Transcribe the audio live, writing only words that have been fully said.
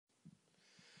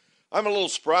I'm a little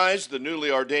surprised the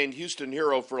newly ordained Houston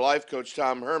hero for life coach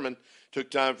Tom Herman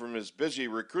took time from his busy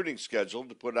recruiting schedule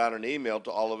to put out an email to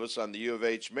all of us on the U of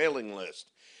H mailing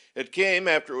list. It came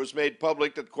after it was made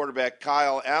public that quarterback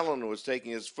Kyle Allen was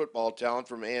taking his football talent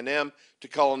from A&M to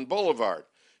Cullen Boulevard.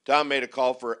 Tom made a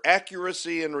call for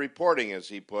accuracy in reporting, as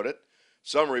he put it.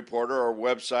 Some reporter or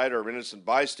website or innocent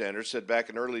bystander said back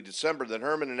in early December that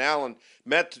Herman and Allen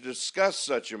met to discuss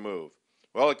such a move.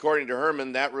 Well, according to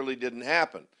Herman, that really didn't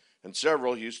happen. And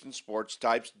several Houston sports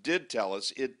types did tell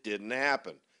us it didn't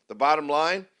happen. The bottom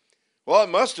line? Well, it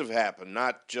must have happened,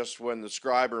 not just when the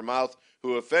scribe or mouth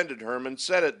who offended Herman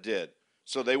said it did.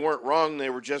 So they weren't wrong,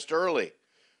 they were just early.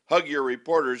 Hug your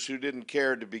reporters who didn't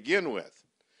care to begin with.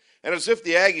 And as if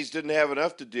the Aggies didn't have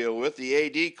enough to deal with, the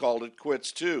AD called it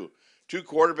quits too. Two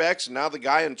quarterbacks and now the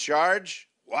guy in charge?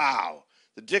 Wow,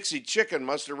 the Dixie Chicken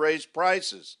must have raised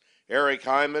prices. Eric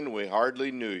Hyman, we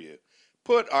hardly knew you.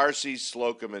 Put R.C.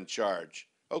 Slocum in charge.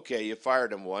 Okay, you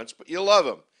fired him once, but you love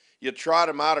him. You trot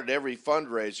him out at every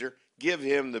fundraiser. Give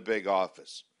him the big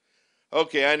office.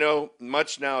 Okay, I know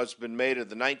much now has been made of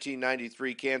the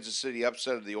 1993 Kansas City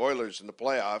upset of the Oilers in the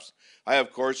playoffs. I,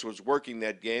 of course, was working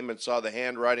that game and saw the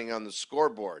handwriting on the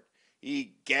scoreboard.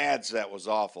 Egads, that was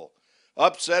awful.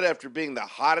 Upset after being the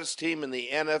hottest team in the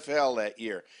NFL that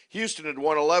year. Houston had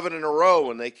won 11 in a row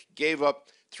when they gave up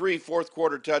 3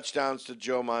 fourth-quarter touchdowns to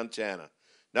Joe Montana.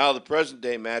 Now the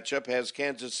present-day matchup has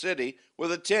Kansas City with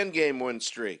a 10-game win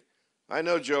streak. I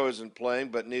know Joe isn't playing,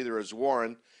 but neither is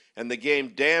Warren, and the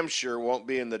game damn sure won't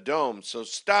be in the Dome, so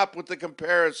stop with the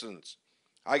comparisons.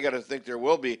 I got to think there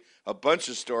will be a bunch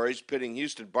of stories pitting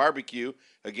Houston barbecue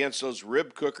against those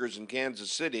rib cookers in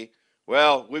Kansas City.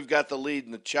 Well, we've got the lead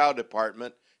in the chow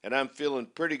department, and I'm feeling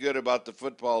pretty good about the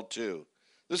football, too.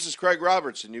 This is Craig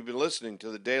Robertson. You've been listening to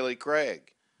the Daily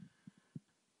Craig.